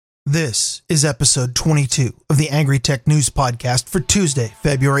This is episode 22 of the Angry Tech News Podcast for Tuesday,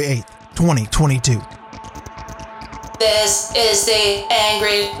 February 8th, 2022. This is the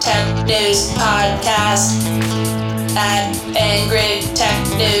Angry Tech News Podcast at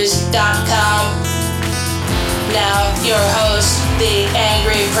angrytechnews.com. Now your host, the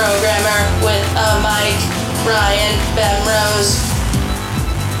Angry Programmer with a mic, Ryan Bemrose.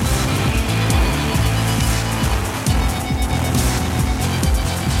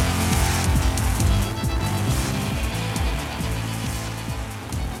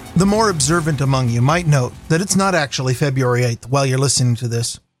 The more observant among you might note that it's not actually February 8th while you're listening to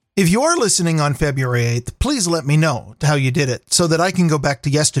this. If you are listening on February 8th, please let me know how you did it so that I can go back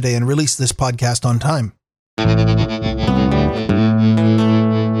to yesterday and release this podcast on time.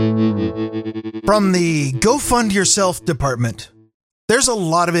 From the Go Fund Yourself department, there's a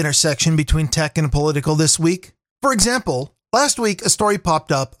lot of intersection between tech and political this week. For example, last week, a story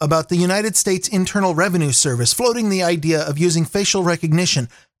popped up about the United States Internal Revenue Service floating the idea of using facial recognition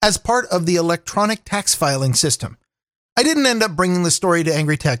as part of the electronic tax filing system. I didn't end up bringing the story to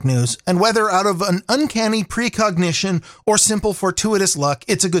Angry Tech News, and whether out of an uncanny precognition or simple fortuitous luck,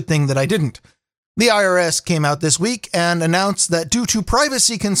 it's a good thing that I didn't. The IRS came out this week and announced that due to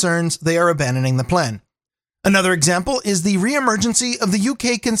privacy concerns, they are abandoning the plan. Another example is the re-emergency of the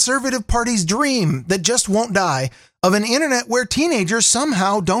UK Conservative Party's dream that just won't die of an internet where teenagers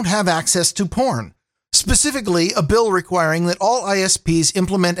somehow don't have access to porn. Specifically, a bill requiring that all ISPs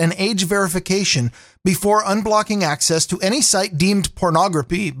implement an age verification before unblocking access to any site deemed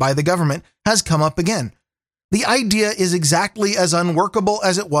pornography by the government has come up again. The idea is exactly as unworkable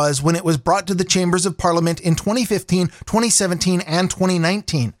as it was when it was brought to the chambers of parliament in 2015, 2017, and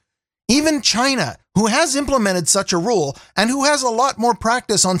 2019. Even China, who has implemented such a rule and who has a lot more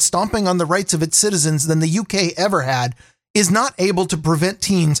practice on stomping on the rights of its citizens than the UK ever had, is not able to prevent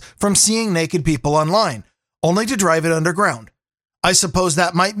teens from seeing naked people online, only to drive it underground. I suppose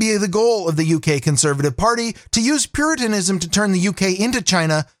that might be the goal of the UK Conservative Party, to use Puritanism to turn the UK into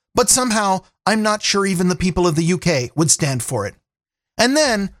China, but somehow I'm not sure even the people of the UK would stand for it. And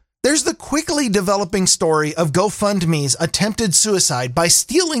then there's the quickly developing story of GoFundMe's attempted suicide by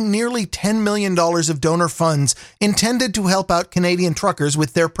stealing nearly $10 million of donor funds intended to help out Canadian truckers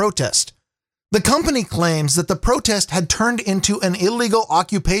with their protest. The company claims that the protest had turned into an illegal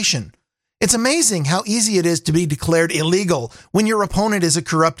occupation. It's amazing how easy it is to be declared illegal when your opponent is a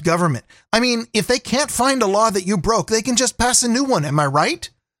corrupt government. I mean, if they can't find a law that you broke, they can just pass a new one, am I right?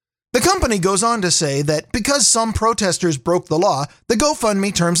 The company goes on to say that because some protesters broke the law, the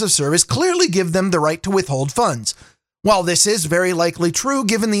GoFundMe terms of service clearly give them the right to withhold funds. While this is very likely true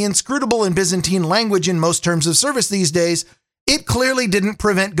given the inscrutable and Byzantine language in most terms of service these days, it clearly didn't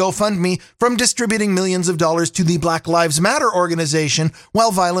prevent GoFundMe from distributing millions of dollars to the Black Lives Matter organization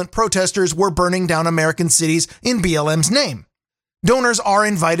while violent protesters were burning down American cities in BLM's name. Donors are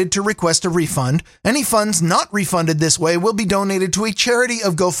invited to request a refund. Any funds not refunded this way will be donated to a charity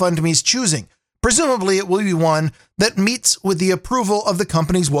of GoFundMe's choosing. Presumably it will be one that meets with the approval of the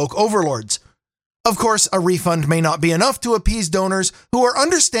company's woke overlords. Of course, a refund may not be enough to appease donors who are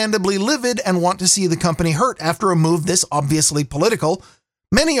understandably livid and want to see the company hurt after a move this obviously political.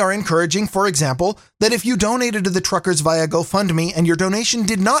 Many are encouraging, for example, that if you donated to the truckers via GoFundMe and your donation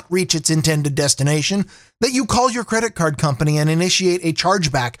did not reach its intended destination, that you call your credit card company and initiate a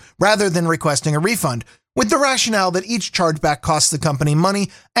chargeback rather than requesting a refund, with the rationale that each chargeback costs the company money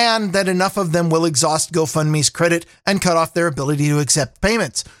and that enough of them will exhaust GoFundMe's credit and cut off their ability to accept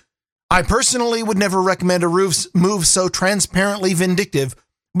payments. I personally would never recommend a move so transparently vindictive,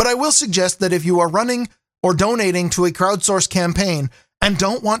 but I will suggest that if you are running or donating to a crowdsourced campaign and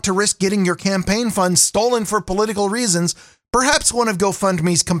don't want to risk getting your campaign funds stolen for political reasons, perhaps one of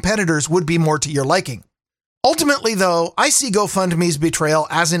GoFundMe's competitors would be more to your liking. Ultimately, though, I see GoFundMe's betrayal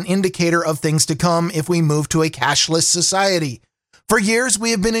as an indicator of things to come if we move to a cashless society. For years,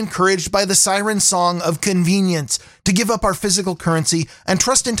 we have been encouraged by the siren song of convenience to give up our physical currency and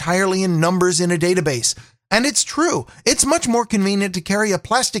trust entirely in numbers in a database. And it's true. It's much more convenient to carry a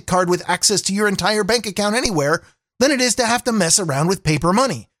plastic card with access to your entire bank account anywhere than it is to have to mess around with paper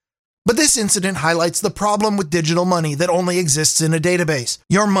money. But this incident highlights the problem with digital money that only exists in a database.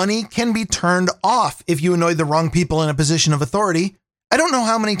 Your money can be turned off if you annoy the wrong people in a position of authority. I don't know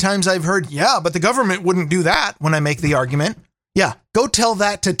how many times I've heard, yeah, but the government wouldn't do that when I make the argument. Yeah, go tell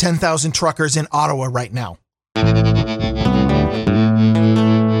that to 10,000 truckers in Ottawa right now.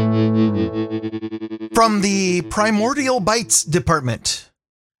 From the Primordial Bytes department.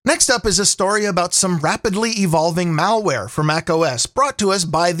 Next up is a story about some rapidly evolving malware for macOS brought to us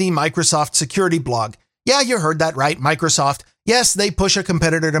by the Microsoft security blog. Yeah, you heard that right, Microsoft. Yes, they push a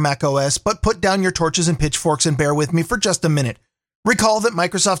competitor to macOS, but put down your torches and pitchforks and bear with me for just a minute. Recall that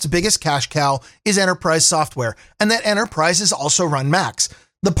Microsoft's biggest cash cow is enterprise software, and that enterprises also run Macs.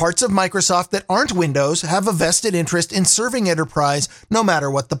 The parts of Microsoft that aren't Windows have a vested interest in serving enterprise no matter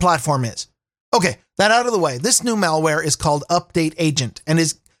what the platform is. Okay, that out of the way, this new malware is called Update Agent and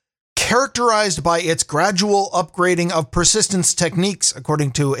is characterized by its gradual upgrading of persistence techniques,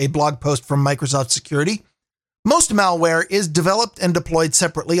 according to a blog post from Microsoft Security. Most malware is developed and deployed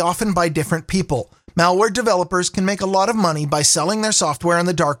separately, often by different people. Malware developers can make a lot of money by selling their software on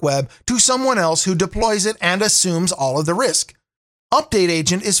the dark web to someone else who deploys it and assumes all of the risk. Update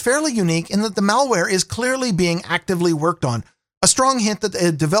Agent is fairly unique in that the malware is clearly being actively worked on, a strong hint that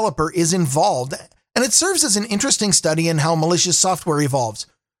the developer is involved, and it serves as an interesting study in how malicious software evolves.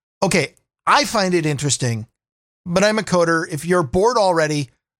 Okay, I find it interesting, but I'm a coder. If you're bored already,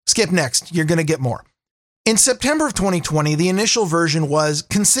 skip next. You're going to get more. In September of 2020, the initial version was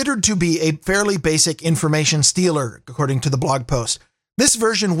considered to be a fairly basic information stealer, according to the blog post. This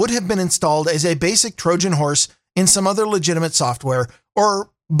version would have been installed as a basic Trojan horse in some other legitimate software,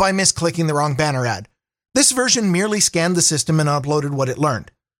 or by misclicking the wrong banner ad. This version merely scanned the system and uploaded what it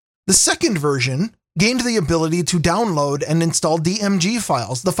learned. The second version gained the ability to download and install DMG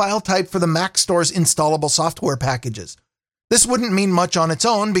files, the file type for the Mac Store's installable software packages. This wouldn't mean much on its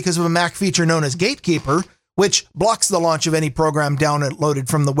own because of a Mac feature known as Gatekeeper, which blocks the launch of any program downloaded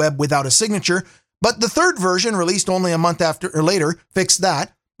from the web without a signature, but the third version, released only a month later, fixed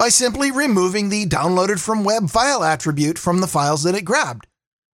that by simply removing the downloaded from web file attribute from the files that it grabbed.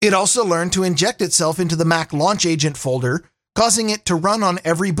 It also learned to inject itself into the Mac Launch Agent folder, causing it to run on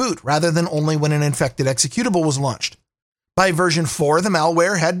every boot rather than only when an infected executable was launched. By version 4, the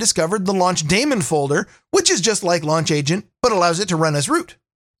malware had discovered the Launch Daemon folder, which is just like Launch Agent, but allows it to run as root.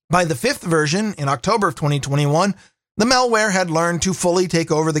 By the 5th version, in October of 2021, the malware had learned to fully take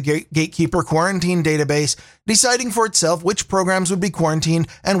over the Gatekeeper quarantine database, deciding for itself which programs would be quarantined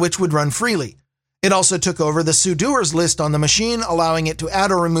and which would run freely. It also took over the sudoers list on the machine, allowing it to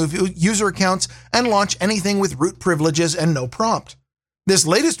add or remove user accounts and launch anything with root privileges and no prompt. This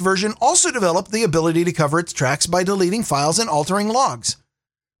latest version also developed the ability to cover its tracks by deleting files and altering logs.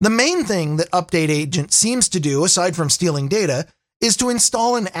 The main thing that Update Agent seems to do, aside from stealing data, is to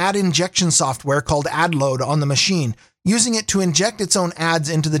install an ad injection software called AdLoad on the machine, using it to inject its own ads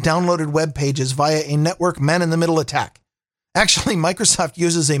into the downloaded web pages via a network man-in-the-middle attack. Actually, Microsoft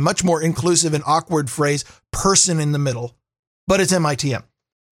uses a much more inclusive and awkward phrase, person in the middle, but it's MITM.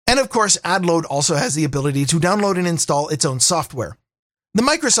 And of course, AdLoad also has the ability to download and install its own software. The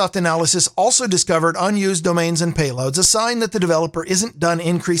Microsoft analysis also discovered unused domains and payloads, a sign that the developer isn't done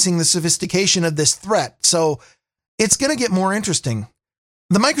increasing the sophistication of this threat, so it's going to get more interesting.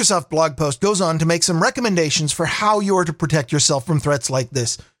 The Microsoft blog post goes on to make some recommendations for how you are to protect yourself from threats like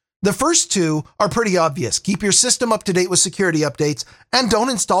this. The first two are pretty obvious. Keep your system up to date with security updates and don't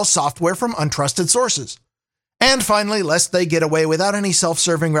install software from untrusted sources. And finally, lest they get away without any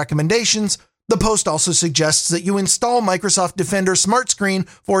self-serving recommendations, the post also suggests that you install Microsoft Defender Smart Screen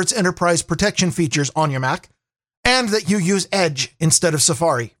for its enterprise protection features on your Mac, and that you use Edge instead of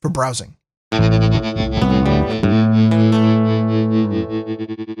Safari for browsing.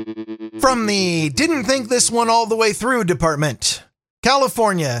 From the didn't think this one all the way through department,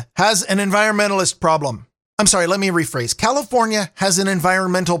 California has an environmentalist problem. I'm sorry, let me rephrase. California has an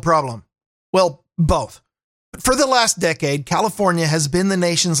environmental problem. Well, both. For the last decade, California has been the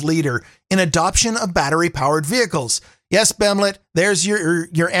nation's leader in adoption of battery-powered vehicles. Yes, Bemlet, there's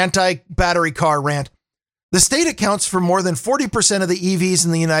your anti-battery car rant. The state accounts for more than 40% of the EVs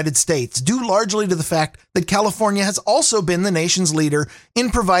in the United States, due largely to the fact that California has also been the nation's leader in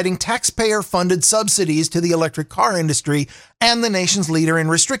providing taxpayer-funded subsidies to the electric car industry and the nation's leader in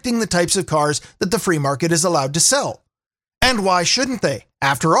restricting the types of cars that the free market is allowed to sell. And why shouldn't they?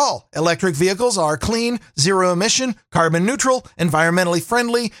 After all, electric vehicles are clean, zero emission, carbon neutral, environmentally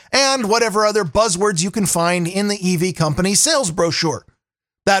friendly, and whatever other buzzwords you can find in the EV company's sales brochure.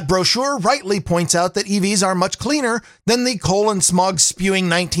 That brochure rightly points out that EVs are much cleaner than the coal and smog spewing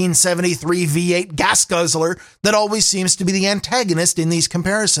 1973 V8 gas guzzler that always seems to be the antagonist in these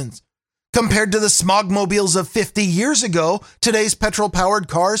comparisons. Compared to the smogmobiles of 50 years ago, today's petrol-powered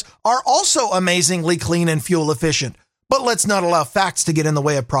cars are also amazingly clean and fuel efficient. But let's not allow facts to get in the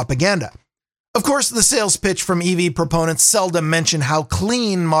way of propaganda. Of course, the sales pitch from EV proponents seldom mention how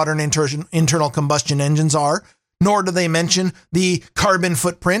clean modern internal combustion engines are, nor do they mention the carbon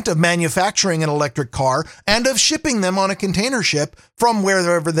footprint of manufacturing an electric car and of shipping them on a container ship from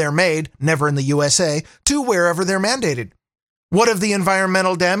wherever they're made, never in the USA, to wherever they're mandated. What of the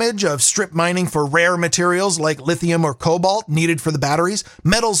environmental damage of strip mining for rare materials like lithium or cobalt needed for the batteries,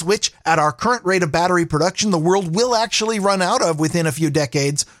 metals which, at our current rate of battery production, the world will actually run out of within a few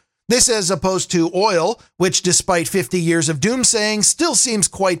decades? This as opposed to oil, which despite 50 years of doomsaying still seems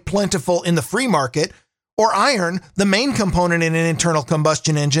quite plentiful in the free market, or iron, the main component in an internal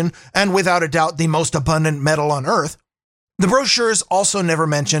combustion engine, and without a doubt the most abundant metal on Earth. The brochures also never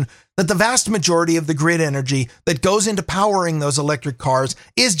mention that the vast majority of the grid energy that goes into powering those electric cars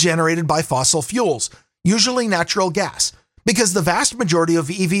is generated by fossil fuels, usually natural gas, because the vast majority of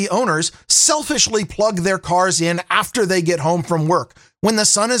EV owners selfishly plug their cars in after they get home from work, when the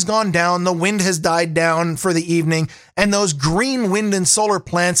sun has gone down, the wind has died down for the evening, and those green wind and solar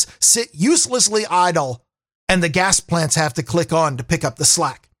plants sit uselessly idle, and the gas plants have to click on to pick up the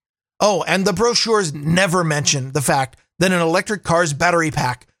slack. Oh, and the brochures never mention the fact that an electric car's battery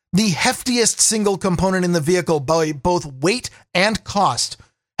pack, the heftiest single component in the vehicle by both weight and cost,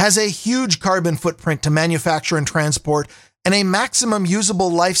 has a huge carbon footprint to manufacture and transport and a maximum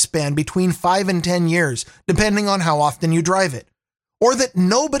usable lifespan between 5 and 10 years, depending on how often you drive it. Or that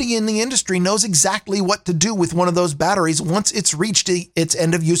nobody in the industry knows exactly what to do with one of those batteries once it's reached its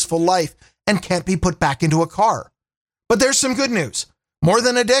end of useful life and can't be put back into a car. But there's some good news. More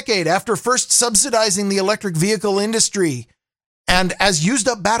than a decade after first subsidizing the electric vehicle industry, and as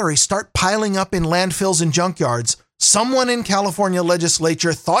used-up batteries start piling up in landfills and junkyards, someone in California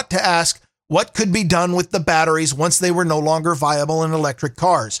legislature thought to ask what could be done with the batteries once they were no longer viable in electric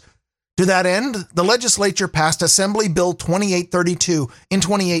cars. To that end, the legislature passed Assembly Bill 2832 in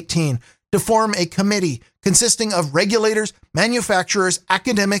 2018 to form a committee consisting of regulators, manufacturers,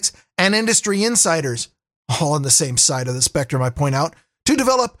 academics, and industry insiders, all on the same side of the spectrum, I point out, to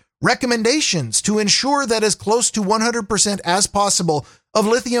develop recommendations to ensure that as close to 100% as possible of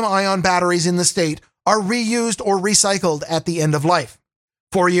lithium-ion batteries in the state are reused or recycled at the end of life.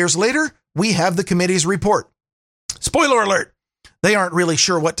 4 years later, we have the committee's report. Spoiler alert, they aren't really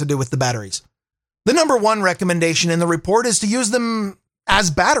sure what to do with the batteries. The number one recommendation in the report is to use them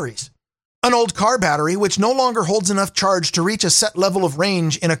as batteries. An old car battery, which no longer holds enough charge to reach a set level of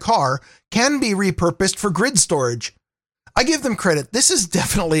range in a car, can be repurposed for grid storage. I give them credit. This is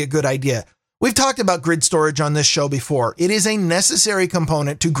definitely a good idea. We've talked about grid storage on this show before. It is a necessary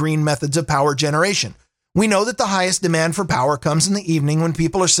component to green methods of power generation. We know that the highest demand for power comes in the evening when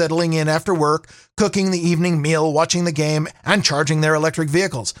people are settling in after work, cooking the evening meal, watching the game, and charging their electric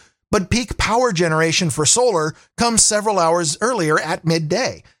vehicles. But peak power generation for solar comes several hours earlier at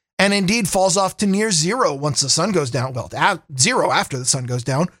midday, and indeed falls off to near zero once the sun goes down. Well, zero after the sun goes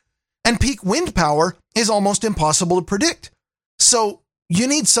down. And peak wind power is almost impossible to predict. So you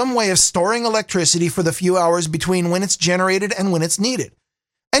need some way of storing electricity for the few hours between when it's generated and when it's needed.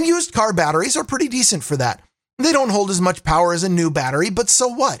 And used car batteries are pretty decent for that. They don't hold as much power as a new battery, but so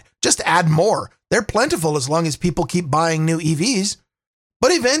what? Just add more. They're plentiful as long as people keep buying new EVs.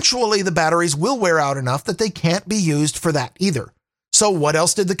 But eventually the batteries will wear out enough that they can't be used for that either. So what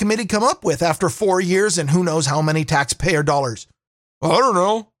else did the committee come up with after 4 years and who knows how many taxpayer dollars? I don't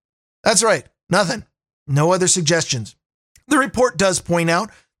know. That's right, nothing. No other suggestions. The report does point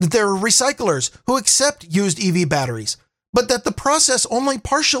out that there are recyclers who accept used EV batteries, but that the process only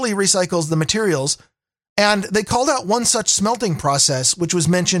partially recycles the materials, and they called out one such smelting process, which was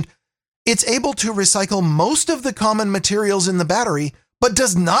mentioned. It's able to recycle most of the common materials in the battery, but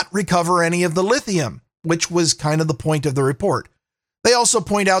does not recover any of the lithium, which was kind of the point of the report. They also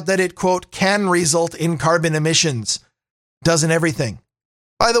point out that it, quote, can result in carbon emissions. Doesn't everything?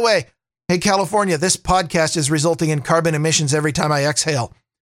 By the way, hey, California, this podcast is resulting in carbon emissions every time I exhale.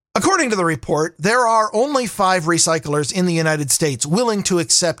 According to the report, there are only 5 recyclers in the United States willing to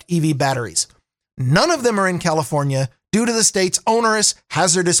accept EV batteries. None of them are in California due to the state's onerous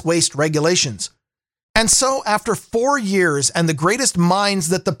hazardous waste regulations. And so, after 4 years and the greatest minds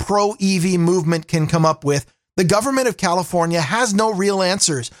that the pro-EV movement can come up with, the government of California has no real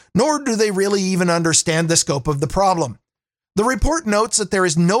answers, nor do they really even understand the scope of the problem. The report notes that there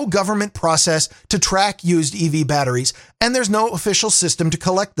is no government process to track used EV batteries, and there's no official system to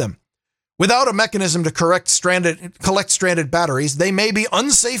collect them. Without a mechanism to collect stranded batteries, they may be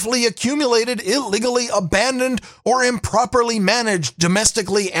unsafely accumulated, illegally abandoned, or improperly managed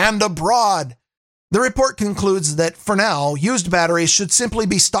domestically and abroad. The report concludes that, for now, used batteries should simply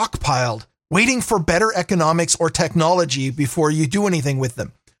be stockpiled, waiting for better economics or technology before you do anything with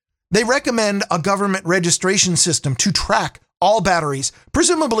them. They recommend a government registration system to track all batteries,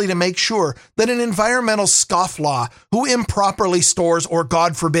 presumably to make sure that an environmental scofflaw who improperly stores or,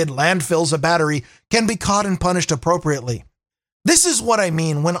 God forbid, landfills a battery can be caught and punished appropriately. This is what I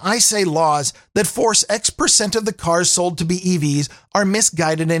mean when I say laws that force X% of the cars sold to be EVs are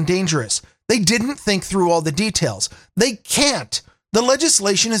misguided and dangerous. They didn't think through all the details. They can't. The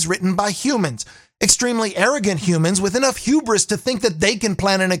legislation is written by humans, extremely arrogant humans with enough hubris to think that they can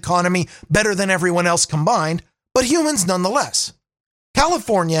plan an economy better than everyone else combined, but humans nonetheless.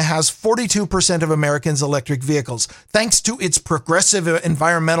 California has 42% of Americans' electric vehicles, thanks to its progressive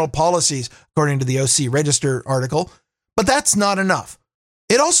environmental policies, according to the OC Register article. But that's not enough.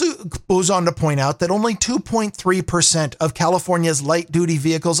 It also goes on to point out that only 2.3% of California's light-duty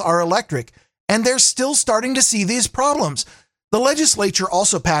vehicles are electric, and they're still starting to see these problems. The legislature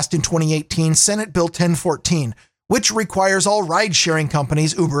also passed in 2018 Senate Bill 1014, which requires all ride-sharing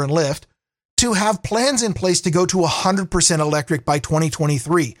companies, Uber and Lyft, to have plans in place to go to 100% electric by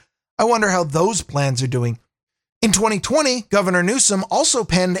 2023. I wonder how those plans are doing. In 2020, Governor Newsom also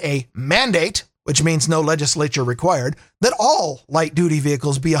penned a mandate, which means no legislature required, that all light-duty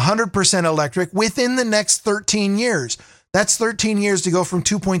vehicles be 100% electric within the next 13 years. That's 13 years to go from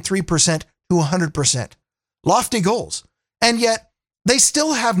 2.3% to 100%. Lofty goals. And yet, they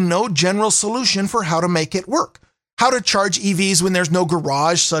still have no general solution for how to make it work. How to charge EVs when there's no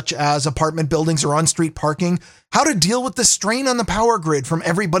garage, such as apartment buildings or on-street parking. How to deal with the strain on the power grid from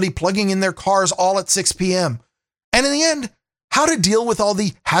everybody plugging in their cars all at 6 p.m. And in the end, how to deal with all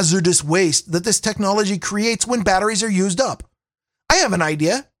the hazardous waste that this technology creates when batteries are used up. I have an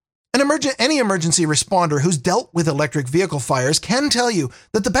idea. Any emergency responder who's dealt with electric vehicle fires can tell you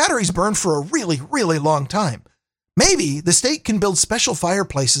that the batteries burn for a really, really long time. Maybe the state can build special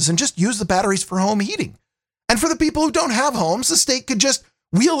fireplaces and just use the batteries for home heating. And for the people who don't have homes, the state could just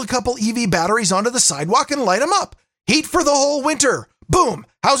wheel a couple EV batteries onto the sidewalk and light them up. Heat for the whole winter. Boom!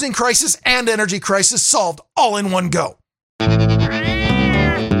 Housing crisis and energy crisis solved all in one go.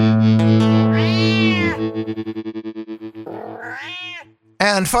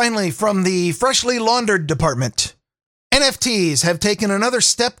 And finally, from the freshly laundered department, NFTs have taken another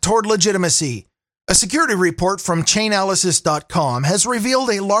step toward legitimacy. A security report from Chainalysis.com has revealed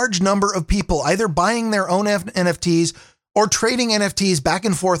a large number of people either buying their own NFTs or trading NFTs back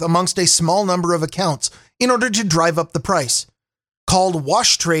and forth amongst a small number of accounts in order to drive up the price. Called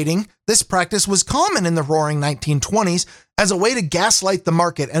wash trading, this practice was common in the roaring 1920s as a way to gaslight the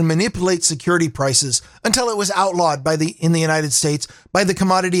market and manipulate security prices until it was outlawed in the United States by the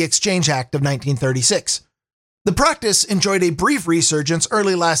Commodity Exchange Act of 1936. The practice enjoyed a brief resurgence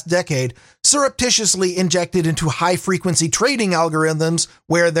early last decade, surreptitiously injected into high-frequency trading algorithms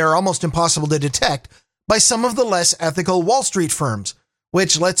where they're almost impossible to detect by some of the less ethical Wall Street firms,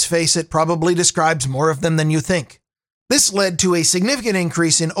 which, let's face it, probably describes more of them than you think. This led to a significant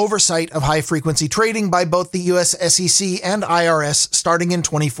increase in oversight of high-frequency trading by both the US SEC and IRS starting in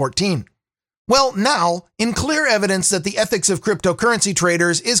 2014. Well, now, in clear evidence that the ethics of cryptocurrency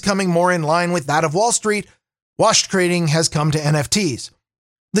traders is coming more in line with that of Wall Street, wash trading has come to NFTs.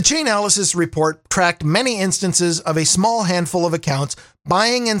 The Chainalysis report tracked many instances of a small handful of accounts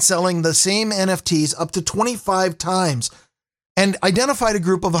buying and selling the same NFTs up to 25 times and identified a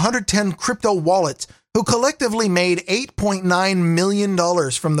group of 110 crypto wallets who collectively made $8.9 million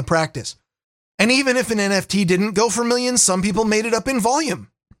from the practice. And even if an NFT didn't go for millions, some people made it up in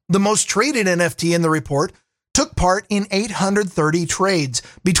volume. The most traded NFT in the report took part in 830 trades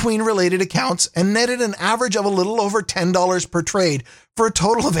between related accounts and netted an average of a little over $10 per trade for a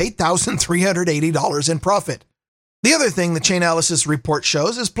total of $8,380 in profit. The other thing the Chainalysis report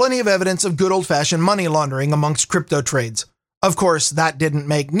shows is plenty of evidence of good old-fashioned money laundering amongst crypto trades. Of course, that didn't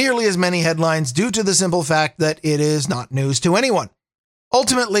make nearly as many headlines due to the simple fact that it is not news to anyone.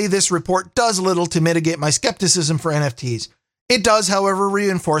 Ultimately, this report does little to mitigate my skepticism for NFTs. It does, however,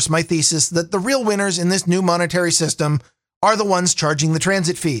 reinforce my thesis that the real winners in this new monetary system are the ones charging the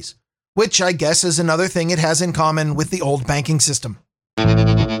transit fees, which I guess is another thing it has in common with the old banking system.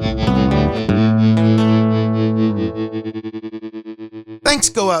 Thanks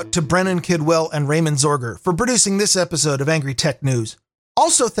go out to Brennan Kidwell and Raymond Zorger for producing this episode of Angry Tech News.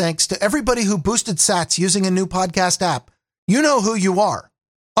 Also thanks to everybody who boosted sats using a new podcast app. You know who you are.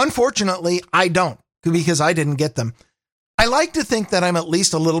 Unfortunately, I don't, because I didn't get them. I like to think that I'm at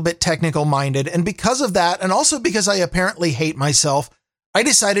least a little bit technical minded, and because of that, and also because I apparently hate myself, I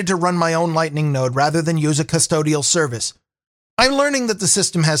decided to run my own Lightning node rather than use a custodial service. I'm learning that the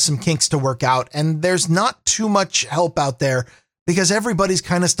system has some kinks to work out, and there's not too much help out there because everybody's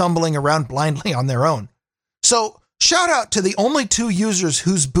kind of stumbling around blindly on their own. So, shout out to the only two users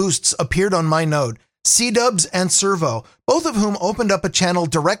whose boosts appeared on my node, C-Dubs and Servo, both of whom opened up a channel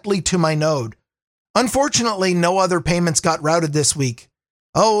directly to my node. Unfortunately, no other payments got routed this week.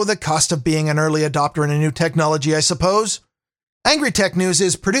 Oh, the cost of being an early adopter in a new technology, I suppose. Angry Tech News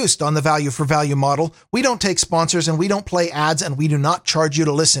is produced on the value for value model. We don't take sponsors and we don't play ads and we do not charge you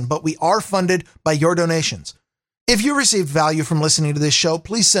to listen, but we are funded by your donations. If you received value from listening to this show,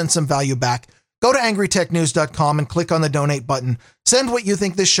 please send some value back. Go to angrytechnews.com and click on the donate button. Send what you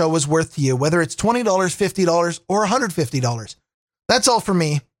think this show is worth to you, whether it's $20, $50, or $150. That's all for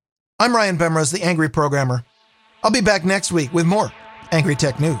me. I'm Ryan Bemrose, the Angry Programmer. I'll be back next week with more Angry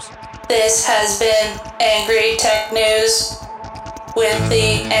Tech News. This has been Angry Tech News with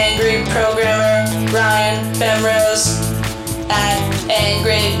the Angry Programmer, Ryan Bemrose, at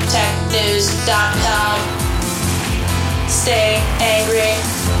angrytechnews.com. Stay angry.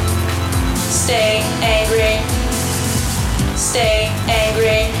 Stay angry. Stay angry.